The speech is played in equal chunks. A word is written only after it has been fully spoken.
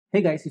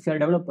Hey guys, if you're a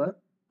developer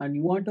and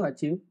you want to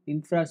achieve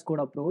infra as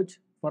code approach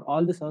for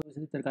all the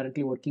services you're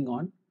currently working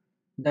on,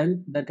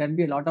 then there can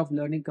be a lot of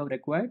learning curve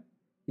required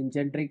in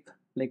generic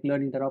like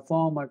learning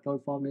Terraform or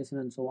cloud formation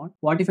and so on.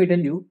 What if I tell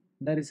you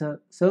there is a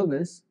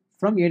service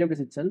from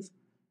AWS itself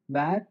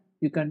where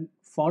you can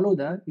follow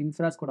the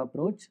infra as code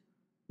approach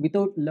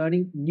without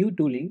learning new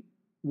tooling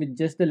with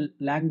just the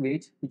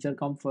language which are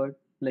comfort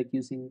like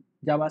using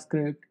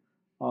JavaScript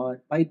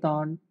or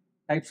Python,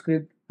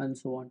 TypeScript and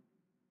so on.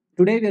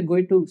 Today we are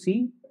going to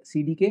see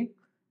CDK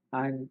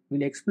and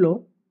we'll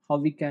explore how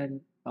we can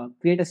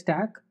create a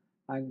stack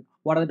and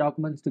what are the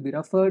documents to be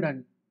referred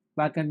and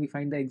where can we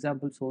find the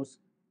example source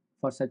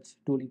for such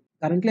tooling.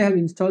 Currently I have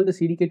installed the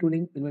CDK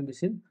tooling in my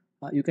machine.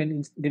 You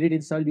can get it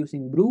installed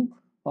using Brew,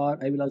 or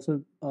I will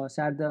also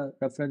share the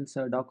reference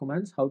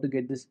documents how to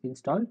get this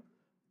installed.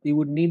 You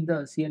would need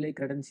the CLI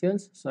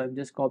credentials, so I'm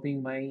just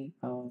copying my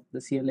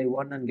the CLI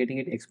one and getting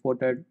it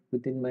exported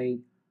within my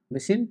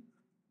machine.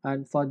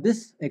 And for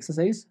this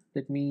exercise,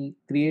 let me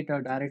create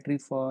a directory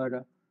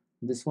for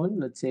this one.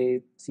 Let's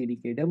say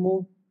CDK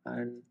demo,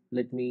 and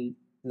let me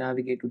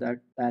navigate to that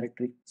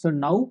directory. So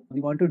now we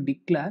want to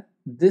declare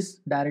this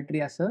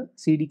directory as a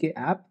CDK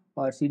app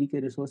or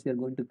CDK resource we are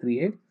going to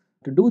create.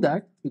 To do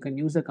that, you can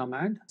use the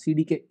command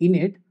CDK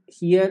init.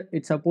 Here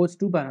it supports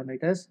two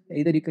parameters.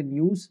 Either you can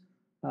use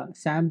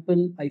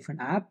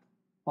sample-app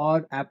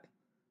or app.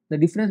 The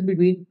difference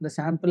between the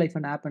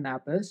sample-app and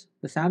app is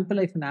the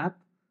sample-app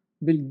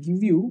will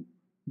give you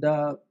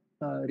the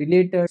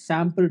related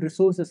sample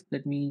resources.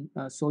 Let me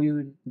show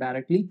you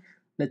directly.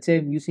 Let's say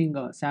I'm using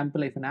a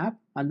sample-app,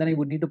 and then I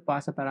would need to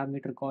pass a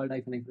parameter called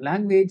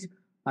 -language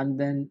and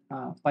then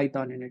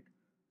Python in it.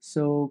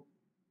 So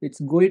it's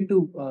going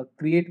to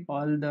create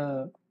all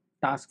the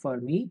tasks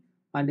for me,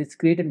 and it's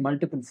created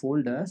multiple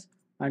folders.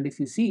 And if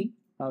you see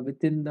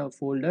within the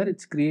folder,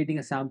 it's creating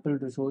a sample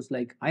resource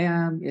like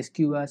IAM,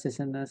 SQS,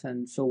 SNS,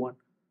 and so on.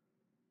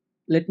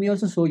 Let me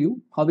also show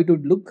you how it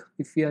would look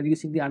if we are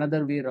using the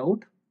another way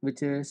route,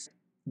 which is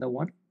the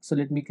one. So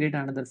let me create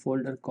another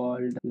folder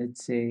called,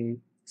 let's say,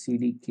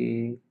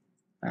 CDK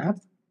app.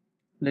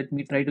 Let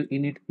me try to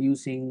init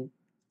using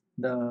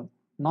the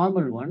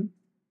normal one,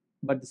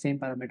 but the same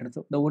parameter.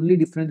 So the only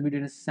difference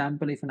between a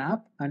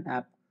sample-app and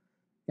app.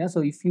 Yeah,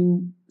 so if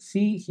you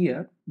see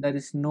here, there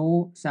is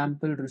no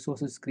sample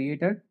resources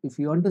created. If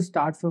you want to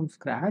start from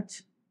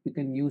scratch, you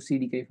can use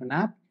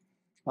CDK-app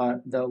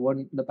or the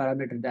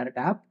parameter direct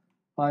app.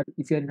 Or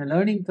if you're in a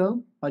learning curve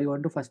or you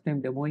want to first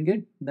time demoing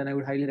it, then I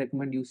would highly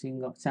recommend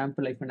using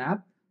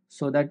sample-app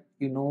so that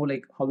you know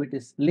like how it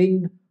is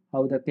linked,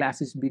 how the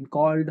class is being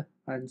called,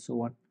 and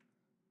so on.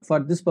 For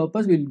this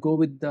purpose, we'll go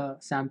with the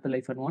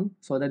sample-one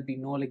so that we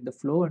know like the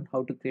flow and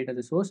how to create a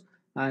resource,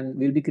 and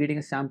we'll be creating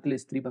a sample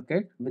S3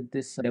 bucket with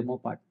this demo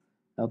part.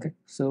 Okay,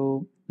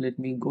 so let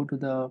me go to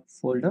the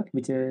folder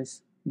which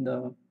is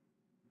the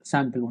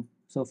sample one.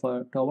 So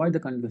to avoid the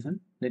confusion,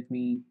 let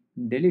me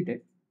delete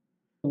it.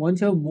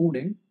 Once you have moved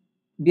in,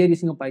 we are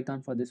using a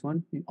Python for this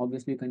one.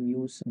 Obviously, you can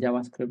use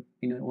JavaScript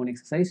in your own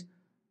exercise,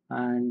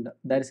 and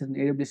there is an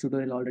AWS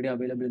tutorial already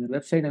available in the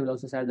website. I will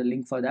also share the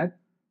link for that.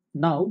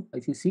 Now,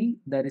 if you see,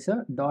 there is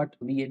a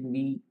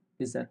 .venv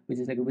is there, which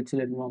is like a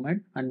virtual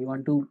environment, and we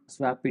want to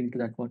swap into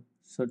that one.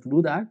 So to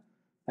do that,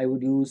 I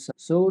would use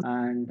source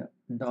and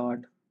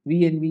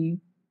 .venv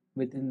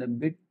within the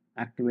bit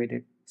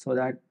activated, so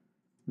that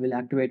will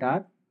activate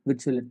our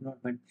virtual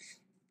environment.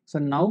 So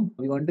now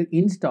we want to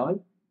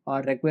install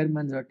our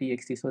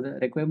requirements.txt. So the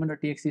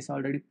requirement.txt is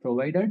already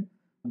provided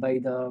by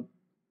the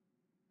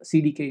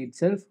CDK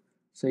itself.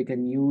 So you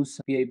can use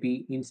pip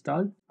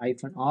install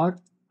 -r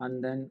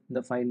and then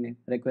the file name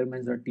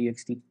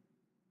requirements.txt.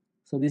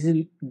 So this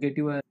will get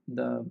you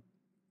the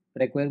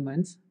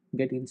requirements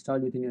get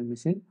installed within your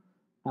machine.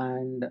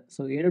 And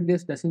so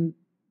AWS doesn't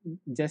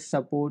just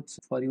supports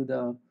for you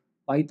the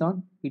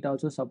Python, it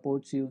also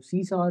supports you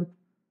C#,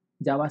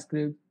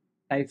 JavaScript,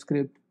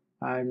 TypeScript,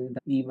 and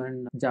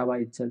even Java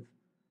itself.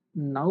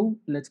 Now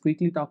let's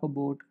quickly talk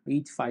about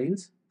each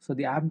files. So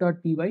the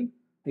app.py,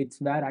 it's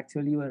where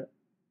actually your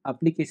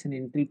application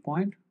entry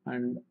point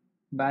and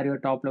where your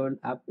top level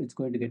app is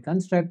going to get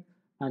construct.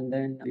 And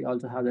then we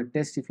also have the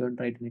test if you want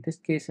to write any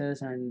test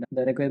cases, and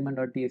the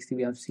requirement.txt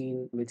we have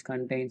seen, which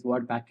contains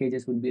what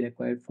packages would be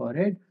required for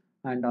it,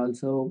 and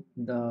also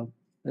the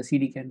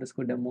CDK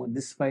underscore demo.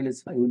 This file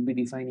is I would be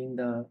defining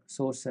the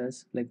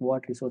sources, like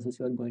what resources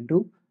you are going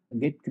to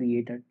get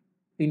created.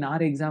 In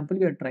our example,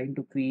 we are trying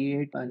to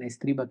create an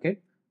S3 bucket.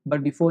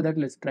 But before that,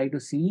 let's try to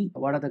see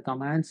what are the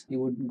commands you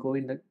would go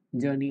in the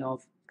journey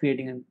of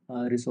creating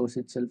a resource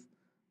itself.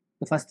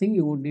 The first thing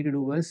you would need to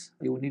do is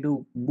you would need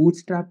to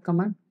bootstrap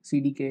command,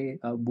 CDK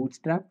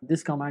bootstrap.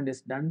 This command is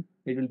done.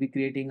 It will be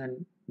creating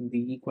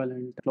the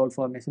equivalent cloud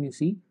formation. You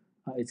see,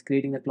 it's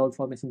creating the cloud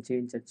formation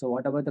change set. So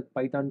whatever the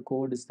Python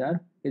code is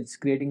there, it's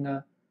creating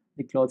the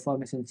cloud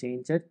formation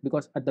change set,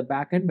 because at the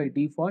backend by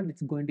default,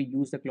 it's going to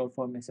use the cloud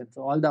formation.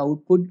 So all the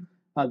output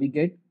we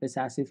get is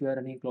as if you are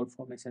running cloud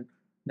formation.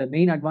 The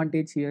main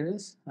advantage here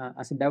is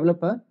as a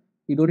developer,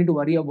 you don't need to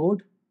worry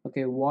about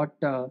okay what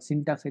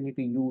syntax I need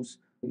to use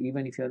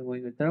Even if you are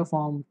going with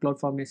Terraform,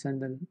 CloudFormation,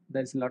 then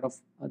there's a lot of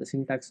other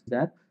syntax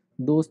there.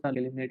 Those are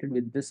eliminated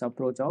with this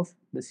approach of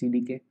the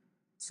CDK.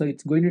 So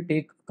it's going to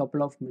take a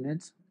couple of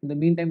minutes. In the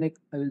meantime, like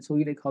I will show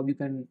you like how you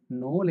can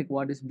know like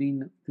what is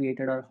being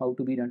created or how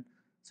to be done.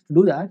 So to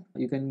do that,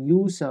 you can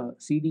use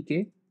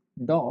CDK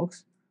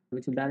docs,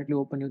 which will directly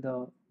open you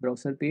the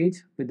browser page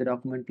with the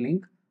document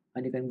link,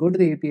 and you can go to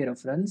the API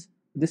reference.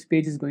 This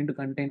page is going to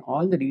contain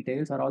all the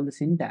details or all the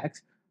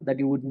syntax that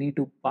you would need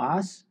to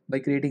pass by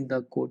creating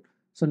the code.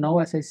 So now,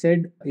 as I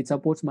said, it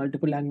supports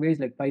multiple languages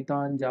like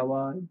Python,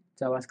 Java,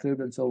 JavaScript,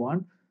 and so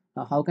on.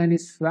 How can you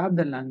swap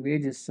the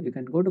languages? You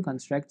can go to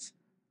constructs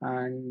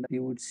and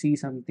you would see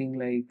something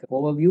like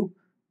overview.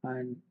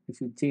 And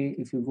if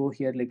you go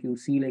here, like you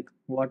see like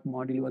what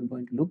module you are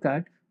going to look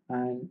at.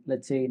 And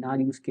let's say in our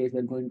use case,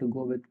 we're going to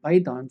go with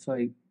Python. So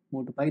I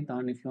move to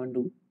Python. If you want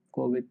to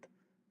go with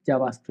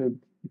JavaScript,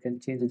 you can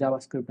change the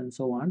JavaScript and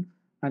so on.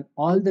 And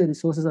all the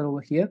resources are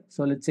over here.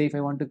 So let's say if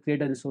I want to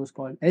create a resource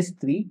called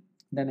S3,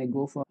 then I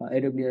go for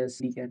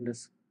AWS CDK and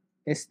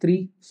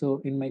S3. So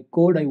in my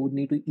code, I would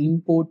need to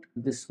import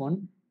this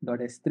one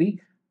 .s3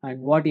 and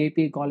what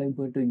API call I'm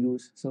going to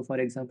use. So for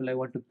example, I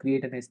want to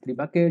create an S3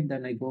 bucket,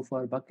 then I go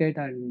for bucket,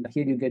 and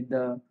here you get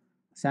the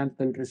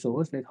sample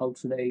resource, like how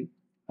should I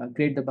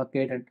create the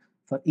bucket, and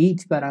for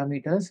each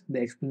parameters, the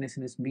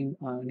explanation is being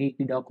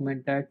neatly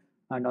documented,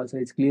 and also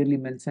it's clearly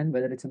mentioned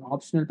whether it's an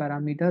optional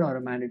parameter or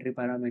a mandatory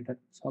parameter.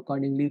 So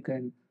accordingly, you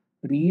can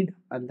read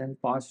and then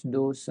pass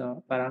those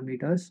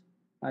parameters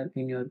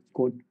in your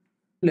code.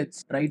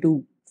 Let's try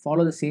to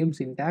follow the same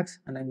syntax,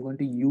 and I'm going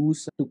to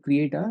use to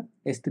create a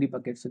S3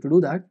 bucket. So to do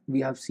that,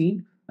 we have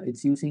seen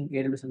it's using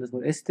AWS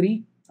underscore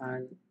S3,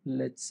 and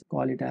let's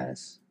call it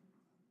as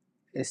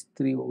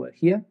S3 over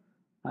here.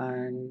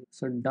 And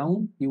so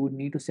down, you would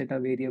need to set a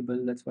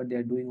variable. That's what they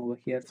are doing over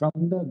here. From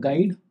the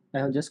guide, I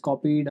have just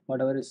copied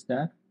whatever is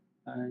there,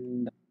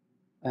 and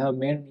I have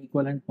made an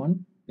equivalent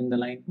one in the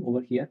line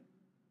over here.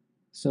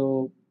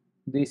 So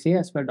they say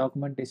as per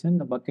documentation,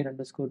 the bucket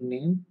underscore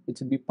name, it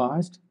should be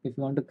passed if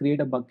you want to create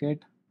a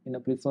bucket in a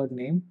preferred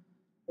name,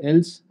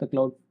 else the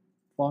cloud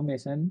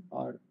formation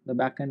or the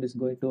backend is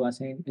going to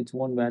assign its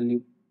own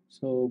value.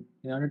 So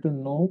in order to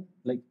know,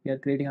 like we are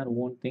creating our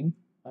own thing,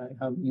 I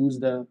have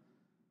used the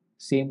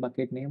same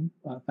bucket name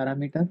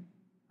parameter.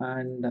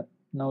 And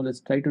now let's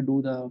try to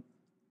do the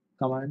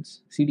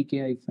commands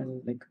cdk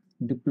like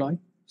deploy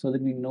so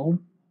that we know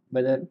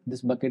whether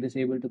this bucket is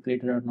able to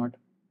create it or not.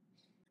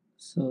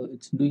 So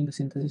it's doing the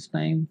synthesis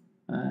time,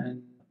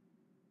 and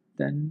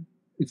then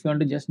if you want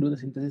to just do the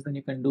synthesis, then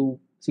you can do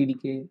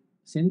cdk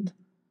synth.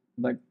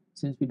 But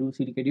since we do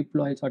cdk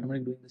deploy, it's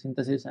automatically doing the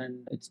synthesis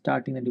and it's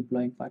starting the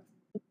deploying part.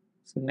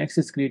 So next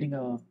is creating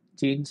a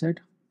chain set.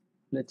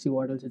 Let's see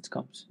what else it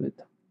comes with.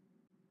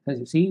 As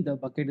you see, the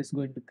bucket is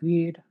going to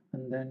create,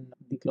 and then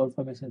the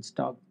CloudFormation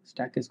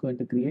stack is going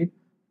to create,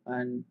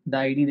 and the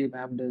ID they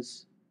mapped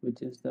is,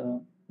 which is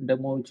the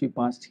demo which we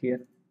passed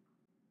here.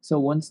 So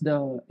once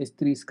the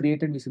S3 is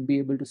created, we should be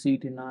able to see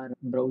it in our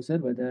browser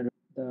whether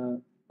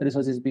the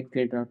resource is being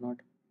created or not.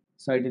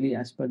 So ideally,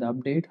 as per the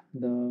update,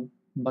 the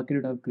bucket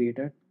would have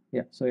created.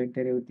 Yeah, so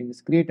entire everything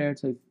is created.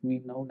 So if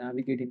we now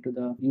navigate into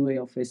the UI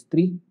of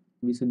S3,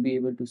 we should be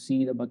able to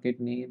see the bucket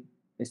name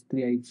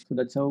S3. So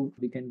that's how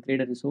we can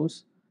create a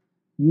resource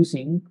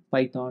using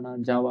Python or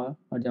Java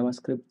or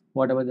JavaScript,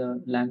 whatever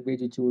the language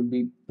which you would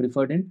be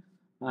preferred in.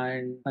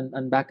 And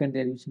backend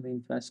they're using the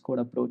infra code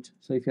approach.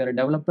 So if you're a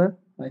developer,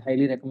 I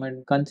highly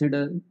recommend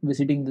consider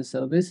visiting this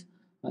service.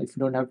 If you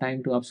don't have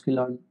time to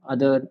upskill on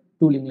other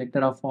tooling like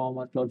Terraform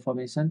or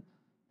CloudFormation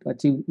to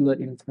achieve your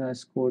infra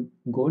code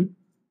goal.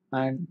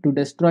 And to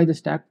destroy the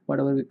stack,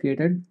 whatever we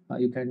created,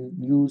 you can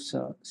use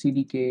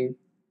CDK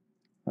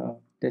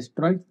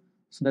destroy.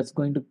 So that's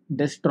going to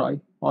destroy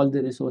all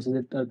the resources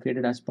that are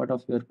created as part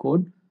of your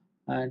code.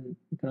 And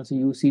you can also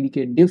use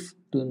CDK diff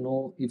to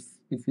know if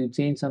you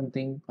change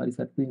something or if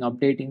you're doing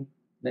updating,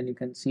 then you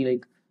can see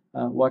like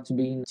what's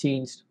being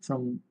changed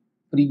from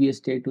previous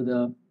state to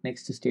the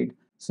next state.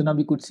 So now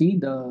we could see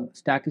the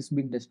stack is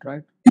being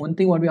destroyed. One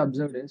thing what we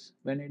observed is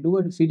when I do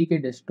a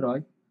CDK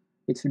destroy,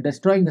 it's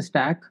destroying the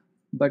stack,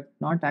 but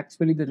not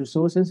actually the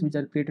resources which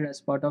are created as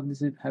part of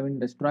this is having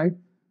destroyed.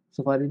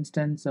 So for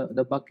instance,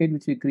 the bucket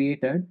which we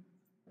created,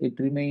 it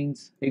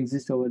remains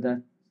exists over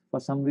there. For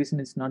some reason,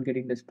 it's not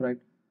getting destroyed.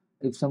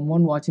 If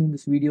someone watching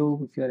this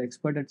video, if you're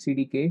expert at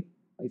CDK,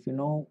 if you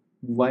know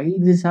why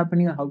this is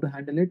happening or how to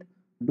handle it,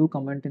 do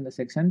comment in the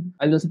section.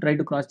 I'll also try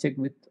to cross check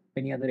with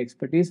any other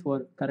expertise who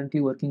are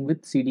currently working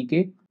with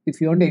CDK. If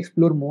you want to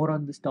explore more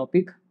on this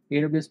topic,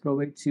 AWS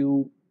provides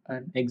you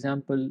an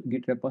example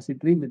Git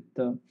repository with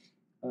a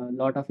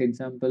lot of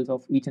examples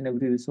of each and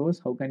every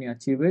resource. How can you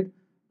achieve it?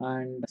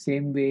 And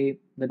same way,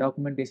 the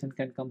documentation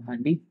can come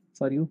handy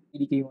for you.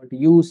 CDK you want to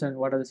use and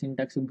what are the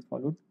syntax to be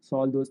followed. So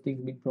all those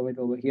things being provided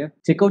over here.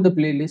 Check out the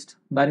playlist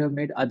where we have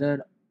made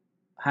other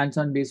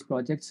hands-on based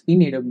projects in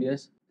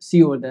AWS. See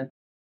you over there.